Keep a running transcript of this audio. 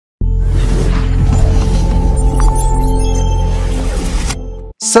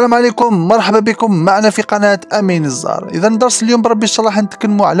السلام عليكم، مرحبا بكم معنا في قناة أمين نزار. إذا درس اليوم بربي إن شاء الله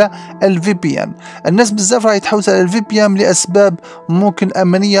حنتكلموا على الفي بي ان. الناس بزاف راهي تحوس على الفي بي ان لأسباب ممكن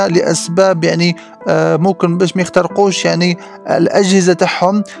أمنية، لأسباب يعني ممكن باش ما يخترقوش يعني الأجهزة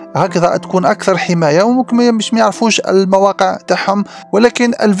تاعهم، هكذا تكون أكثر حماية، وممكن باش ما يعرفوش المواقع تاعهم.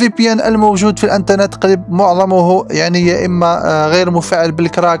 ولكن الفي بي ان الموجود في الانترنت قريب معظمه يعني يا إما غير مفعل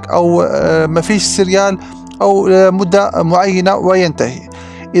بالكراك أو ما فيش سيريال أو مدة معينة وينتهي.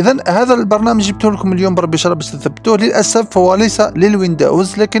 إذا هذا البرنامج جبته لكم اليوم بربي شرب باش تثبتوه. للأسف هو ليس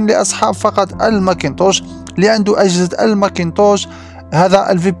للويندوز لكن لأصحاب فقط الماكنتوش، اللي عنده أجهزة الماكنتوش.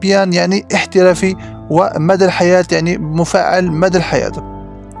 هذا الفي بي ان يعني احترافي ومدى الحياة، يعني مفعل مدى الحياة.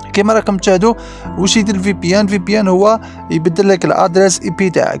 كما راكم تشاهدوا واش يدير الفي بي ان. الفي بي ان هو يبدل لك الادرس اي بي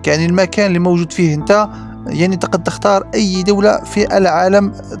تاعك، يعني المكان اللي موجود فيه انت. يعني تقدر تختار اي دولة في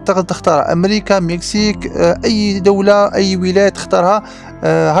العالم، تقدر تختار امريكا، مكسيك، اي دولة اي ولاية تختارها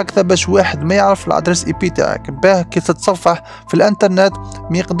هكذا، باش واحد ما يعرف الادرس اي بي تاعك. باه كي تتصفح في الانترنت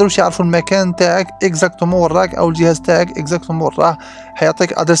ما يقدروش يعرفوا المكان تاعك اكزاكتومون وين راك، او الجهاز تاعك اكزاكتومون وين راه.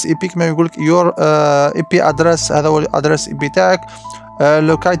 حيعطيك ادرس اي بي كما يقول لك يور اي بي ادرس، هذا هو الادرس اي بي تاعك.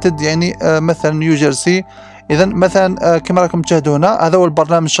 لوكايتد يعني مثلا نيوجيرسي. اذا مثلا كما راكم تشاهدوا هنا، هذا هو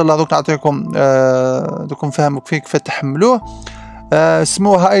البرنامج ان شاء الله. دوك نعطيكم دوك نفهمك فيه كيف تحملوه.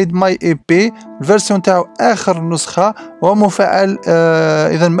 اسمه هايد ماي اي بي، الفيرسيون تاعو اخر نسخه ومفعل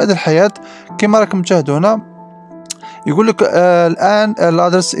اذا مدى الحياه. كما راكم تشاهدوا هنا يقول لك الان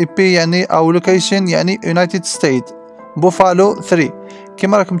الادرس اي بي يعني او لوكيشن يعني يونايتد ستيت بوفالو 3.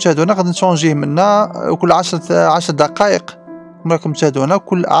 كما راكم تشاهدوا هنا غادي نشونجيه منا كل 10 دقائق. كما راكم تشاهدوا هنا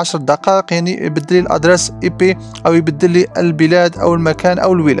كل 10 دقائق يعني يبدل لي الادرس اي بي او يبدل لي البلاد او المكان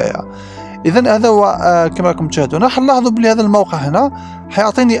او الولايه. اذا هذا هو كما راكم تشاهدوا هنا. حنلاحظوا بلي هذا الموقع هنا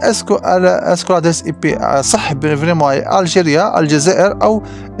حيعطيني اسكو ادرس اي بي صح فريمون الجيريا الجزائر او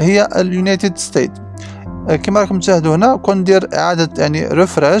هي اليونايتد ستيت. كما راكم تشاهدوا هنا كون ندير اعاده يعني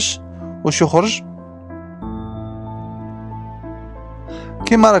ريفرش واش يخرج.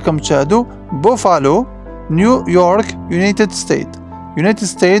 كما راكم تشاهدوا بوفالو نيويورك يونايتد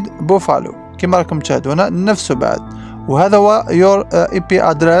ستيت بوفالو. كما راكم تشاهدوا هنا نفسه بعد، وهذا هو يور اي بي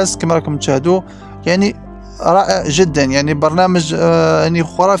ادرس. كما راكم تشاهدوا يعني رائع جدا، يعني برنامج يعني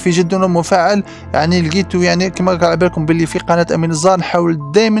خرافي جدا ومفعل. يعني لقيتو يعني كما قال بالكم باللي في قناه امين نزار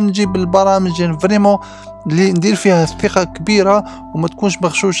نحاول دائما نجيب البرامج يعني فريمون اللي ندير فيها ثقه كبيره وما تكونش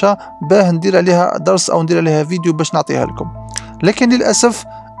مغشوشه، باه ندير عليها درس او ندير عليها فيديو باش نعطيها لكم. لكن للاسف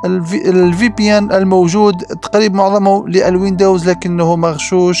الفي بي ان الموجود تقريبا معظمه للويندوز لكنه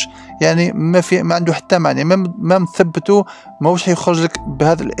مغشوش، يعني ما عنده حتى معنى، ما مثبته ماهوش حيخرج لك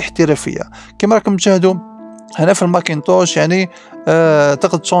بهذه الاحترافيه. كما راكم تشاهدوا هنا في الماكنتوش يعني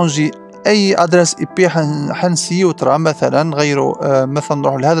تقدر تشونجي اي ادرس اي بي. حنسيو ترى مثلا نغيروا مثلا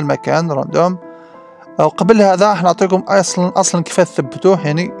نروح لهذا المكان راندوم، او قبل هذا حنعطيكم اصلا كيف تثبتوه،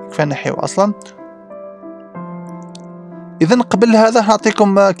 يعني كيف نحيو اصلا. اذا قبل هذا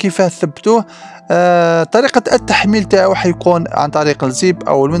حنعطيكم كيف تثبتوه. طريقه التحميل تاعو حيكون عن طريق الزيب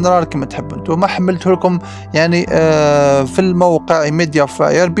او المنرال كما تحبوا انتم. ما حملته لكم يعني في الموقع ميديا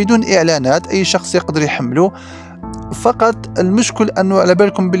فاير بدون اعلانات، اي شخص يقدر يحمله. فقط المشكل انه على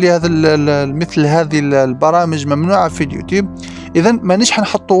بالكم بلي هذا مثل هذه البرامج ممنوعه في اليوتيوب. اذا مانيش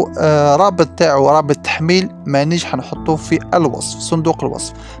حنحطوا رابط تاعو، رابط تحميل مانيش حنحطوه في الوصف، صندوق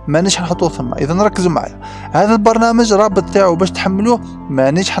الوصف مانيش حنحطوه ثم. اذا ركزوا معايا، هذا البرنامج رابط تاعو باش تحملوه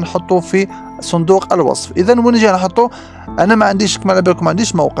مانيش حنحطوه في صندوق الوصف. اذا وين نجي نحطوه؟ انا ما عنديش كما على بالكم ما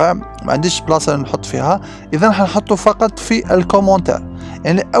عنديش موقع، ما عنديش بلاصه نحط فيها. اذا حنحطه فقط في الكومنتار،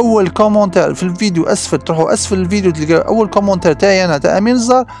 يعني اول كومنتار في الفيديو اسفل، تروحوا اسفل الفيديو تلقاو اول كومنتار تاعي انا تاع امين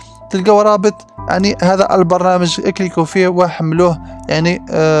نزار، تلقاو رابط يعني هذا البرنامج، اكليكوا فيه وحملوه يعني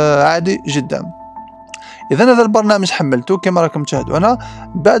عادي جدا. اذا هذا البرنامج حملته كما راكم تشاهدوا انا.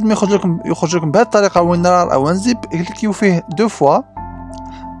 بعد ما يخرج لكم بهذه الطريقه وين نرار او نزيب، كليكيو فيه دو فوا.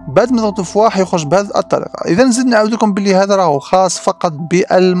 بعد ما تضغطوا فوا حيخرج بهذه الطريقه. اذا نزيد نعاود لكم بلي هذا راهو خاص فقط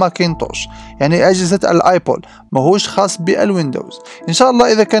بالماكنتوش، يعني اجهزه الايبول، ماهوش خاص بالويندوز. ان شاء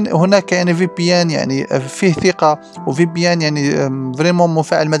الله اذا كان هناك يعني في بي ان يعني فيه ثقه وفي بي ان يعني فريمون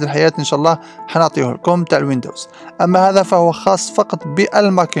مفعل مدى الحياه، ان شاء الله حنعطيه لكم تاع الويندوز. اما هذا فهو خاص فقط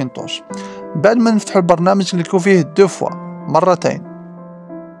بالماكنتوش. بعد ما نفتحوا البرنامج نكليكو فيه دو فوا، مرتين.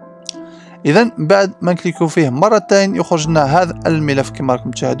 اذا بعد ما نكليكو فيه مرتين يخرج لنا هذا الملف كما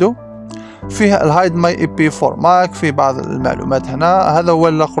راكم تشاهدوا، فيه الهايد ماي اي بي فور ماك، فيه بعض المعلومات هنا. هذا هو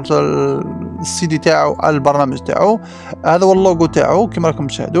السي دي تاعو، البرنامج تاعو، هذا هو اللوغو تاعو كما راكم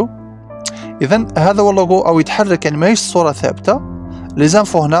تشاهدوا. اذا هذا هو اللوغو او يتحرك، يعني ماهيش صوره ثابته. لي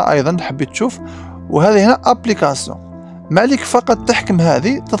زانفو هنا ايضا حبيت تشوف. وهذه هنا ابليكاسيون، ما عليك فقط تحكم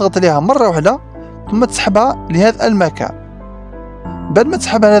هذه، تضغط عليها مرة واحدة ثم تسحبها لهذا المكان. بعد ما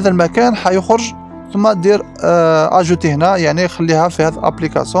تسحبها لهذا المكان حيخرج، ثم دير اجوتي هنا، يعني خليها في هذا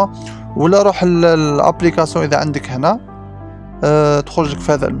الابليكاسيون، ولا روح الابليكاسيون اذا عندك هنا تخرج لك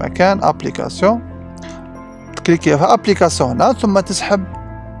في هذا المكان ابليكاسيون، تكليكي في ابليكاسيون هنا ثم تسحب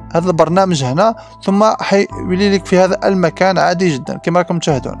هذا البرنامج هنا، ثم حيولي لك في هذا المكان عادي جدا كما راكم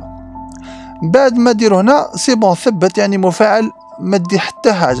تشاهدون. بعد ما ديروا هنا سي بون ثبت، يعني مفعل، ما دير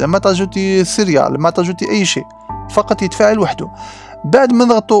حتى حاجه، ما تاجوتي سيريال، ما تاجوتي اي شيء، فقط يتفاعل وحده. بعد ما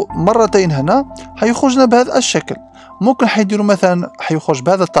نضغطوا مرتين هنا حيخرجنا بهذا الشكل. ممكن حيديروا مثلا حيخرج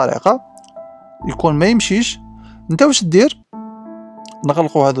بهذه الطريقه، يكون ما يمشيش. انت واش دير؟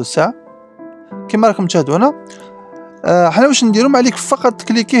 نغلقوا هذا الساعه كما راكم تشاهدوا هنا. حنا واش نديروا؟ ما عليك فقط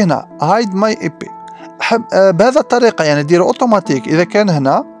تكليكي هنا هايد ماي اي بي بهذه الطريقه، يعني ديروا اوتوماتيك. اذا كان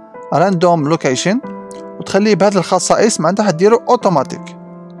هنا راندوم لوكيشن وتخليه بهذه الخصائص معناتها حديروا اوتوماتيك.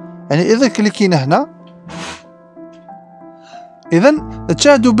 يعني اذا كليكينا هنا اذا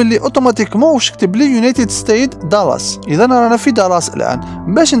تشاهدوا باللي اوتوماتيكمون واش كتب لي يونايتد ستيت دالاس. اذا رانا في دالاس الان.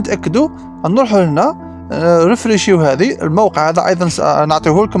 باش نتاكدوا نروحوا هنا ريفريشيو هذه الموقع هذا، ايضا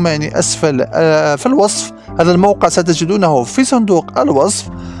نعطيه لكم يعني اسفل في الوصف. هذا الموقع ستجدونه في صندوق الوصف.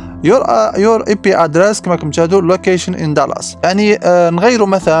 your IP address كما راكم تشاهدوا location in Dallas. يعني نغيروا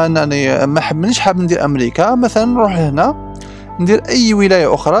مثلا، يعني مانيش حاب ندير امريكا، مثلا نروح هنا ندير اي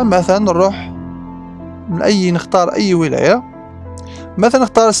ولايه اخرى، مثلا نروح من اي، نختار اي ولايه، مثلا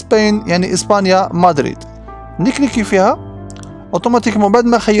نختار سبين يعني اسبانيا مدريد. نكليكي فيها اوتوماتيكمون. بعد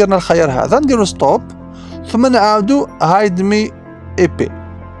ما خيرنا الخيار هذا نديرو ستوب، ثم نعاودو هايد مي اي بي.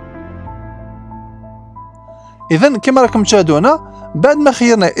 اذا كما راكم تشاهدونا بعد ما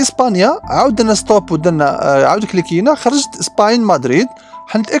خيرنا اسبانيا عاودنا ستوب ودنا عاود كليكينا خرجت اسباين مدريد.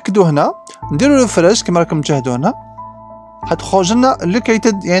 حنتاكدوا هنا نديرو ريفريش كما راكم تشاهدونا حتخرج لنا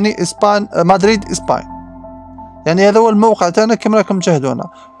لوكيتد يعني اسبان مدريد اسباين. يعني هذا هو الموقع تاعنا كما راكم تشاهدونا.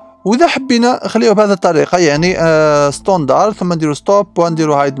 واذا حبينا نخليه بهذه الطريقه يعني ستاندر، ثم نديرو ستوب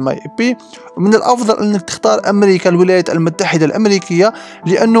ونديرو هايد ماي اي بي. من الافضل انك تختار امريكا، الولايات المتحده الامريكيه،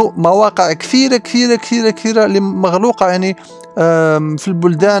 لانه مواقع كثيره كثيره كثيره كثيره اللي مغلوقه يعني في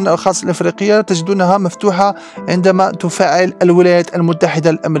البلدان الخاصه الافريقيه تجدونها مفتوحه عندما تفعل الولايات المتحده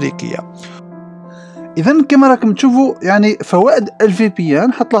الامريكيه. اذا كما راكم تشوفوا يعني فوائد الفي بي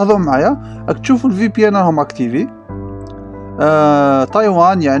ان، حتلاحظوا معايا تشوفوا الفي بي ان راهم اكتيفي.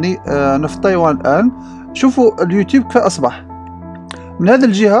 تايوان يعني انا في تايوان الان. شوفوا اليوتيوب كيف اصبح. من هذه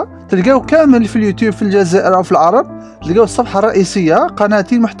الجهه تلقاو كامل في اليوتيوب في الجزائر او في العرب، تلقاو الصفحه الرئيسيه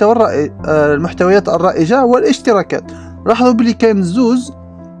قناتي المحتويات الرائجه والاشتراكات. لاحظوا بلي كاين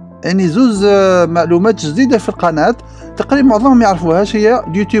زوز معلومات جديده في القناه تقريبا معظمهم ما يعرفوهاش، هي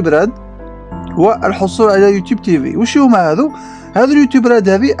يوتيوب راد والحصول على يوتيوب تي في. وش هما هذو اليوتيوب راد؟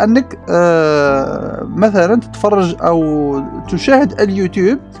 هذه انك مثلا تتفرج او تشاهد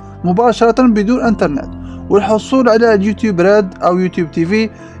اليوتيوب مباشره بدون انترنت. والحصول على اليوتيوب راد او يوتيوب تي في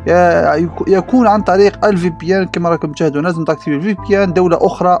يكون عن طريق الفي بي ان كما راكم تشاهدوا. لازم تاكتيفي الفي بي ان دولة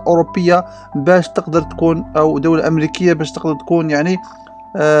اخرى اوروبية باش تقدر تكون، او دولة امريكية باش تقدر تكون يعني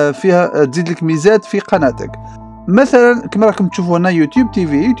فيها تزيد لك ميزات في قناتك. مثلا كما راكم تشوفوا هنا يوتيوب تي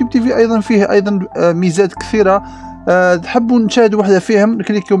في ايضا فيه ايضا ميزات كثيرة. تحبوا نشاهدوا واحدة فيهم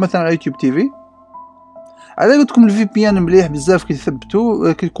نكليكيو مثلا على يوتيوب تي في. على قلت لكم الفي بي ان مليح بزاف كي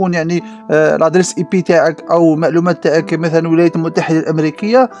تثبتوا، كي يكون يعني الادريس اي بي تاعك او معلومات تاعك مثلا الولايات المتحده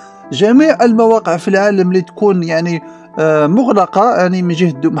الامريكيه، جميع المواقع في العالم اللي تكون يعني مغلقه يعني من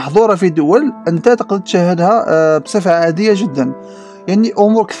جهه محظوره في دول، انت تقدر تشاهدها بصفه عاديه جدا. يعني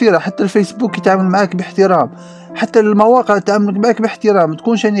امور كثيره، حتى الفيسبوك يتعامل معك باحترام، حتى المواقع تعامل معك باحترام، ما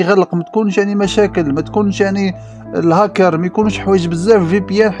تكونش يعني غلق، ما تكونش يعني مشاكل، ما تكونش يعني الهاكر، ما يكونوش حوايج بزاف. الفي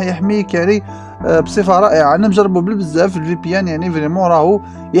بي ان حيحميك يعني بصفه رائعه. انا مجربه بزاف الفي بي ان، يعني فريمون راهو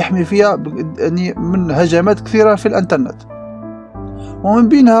يحمي فيها يعني من هجمات كثيره في الانترنت، ومن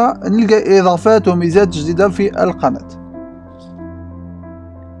بينها نلقى اضافات وميزات جديده في القناه.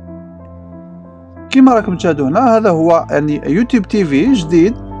 كما راكم تشاهدوا هنا هذا هو يعني يوتيوب تي في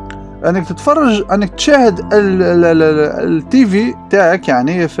جديد، انك تتفرج، انك تشاهد التي في تاعك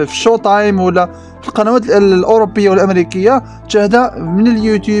يعني في الشو تايم ولا في القنوات الاوروبيه والامريكيه تشاهدها من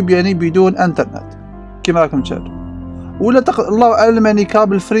اليوتيوب يعني بدون انترنت كما راكم تشاهدوا. ولا الله اعلم يعني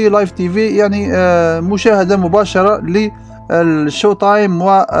كابل فري لايف تي في يعني مشاهده مباشره للشو تايم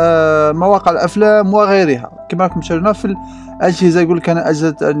ومواقع الافلام وغيرها كما راكم تشاهدون في الاجهزه. يقول لك انا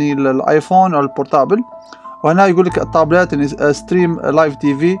اجهزه يعني الايفون او البورتابل، وهنا يقول لك الطابلات يعني ستريم لايف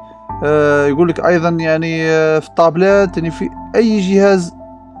تي في. يقول لك ايضا يعني في الطابلات يعني في اي جهاز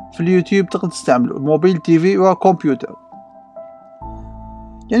في اليوتيوب تقدر تستعمله، موبيل تي في وكمبيوتر.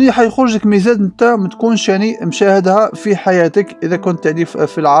 يعني حيخرج لك ميزات انت ما تكونش يعني مشاهدها في حياتك اذا كنت يعني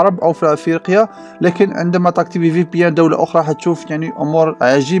في العرب او في افريقيا، لكن عندما تاكتيفي في بي ان دوله اخرى حتشوف يعني امور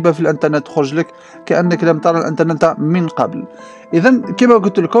عجيبه في الانترنت تخرج لك كانك لم ترى الانترنت من قبل. اذا كما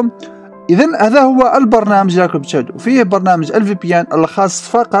قلت لكم، اذا هذا هو البرنامج اللي راكم تشاهدوا فيه، برنامج الفي بي ان الخاص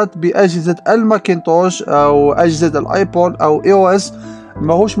فقط باجهزه الماكنتوش او اجهزه الايبود او اي او اس،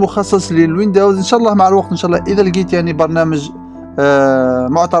 ماهوش مخصص للويندوز. ان شاء الله مع الوقت ان شاء الله اذا لقيت يعني برنامج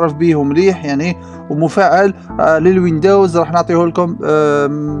معترف به ومليح يعني ومفعل للويندوز راح نعطيه لكم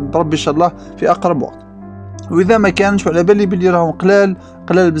بربي ان شاء الله في اقرب وقت. واذا ما كانش على بالي بلي راهم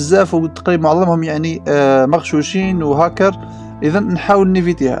قلال بزاف وتقريبا معظمهم يعني مغشوشين وهاكر، اذا نحاول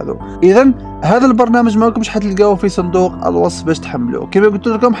نيفيتي هذا. اذا هذا البرنامج ما راكمش حتلقاوه في صندوق الوصف باش تحملوه، كما قلت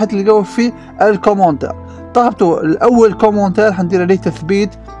لكم حتلقاوه في الكومنتار. ضغطوا الاول كومنتار حندير عليه تثبيت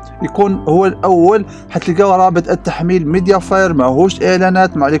يكون هو الاول، حتلقاو رابط التحميل ميديا فاير ماهوش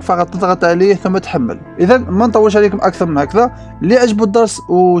اعلانات، ما عليك فقط تضغط عليه ثم تحمل. اذا ما نطولش عليكم اكثر من هكذا. اللي عجبه الدرس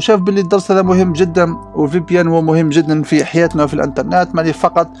وشاف باللي الدرس هذا مهم جدا والفي بي ان هو مهم جدا في حياتنا وفي الانترنت، ما عليه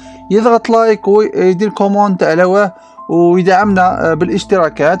فقط يضغط لايك ويدير كومنت على ويدعمنا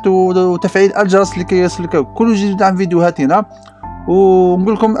بالاشتراكات وتفعيل الجرس لكي يصلك كل جديد عن فيديوهاتنا.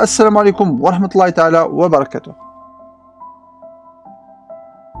 ونقول لكم السلام عليكم ورحمة الله تعالى وبركاته.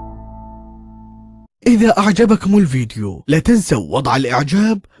 إذا أعجبكم الفيديو لا تنسوا وضع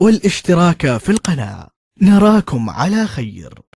الإعجاب والاشتراك في القناة. نراكم على خير.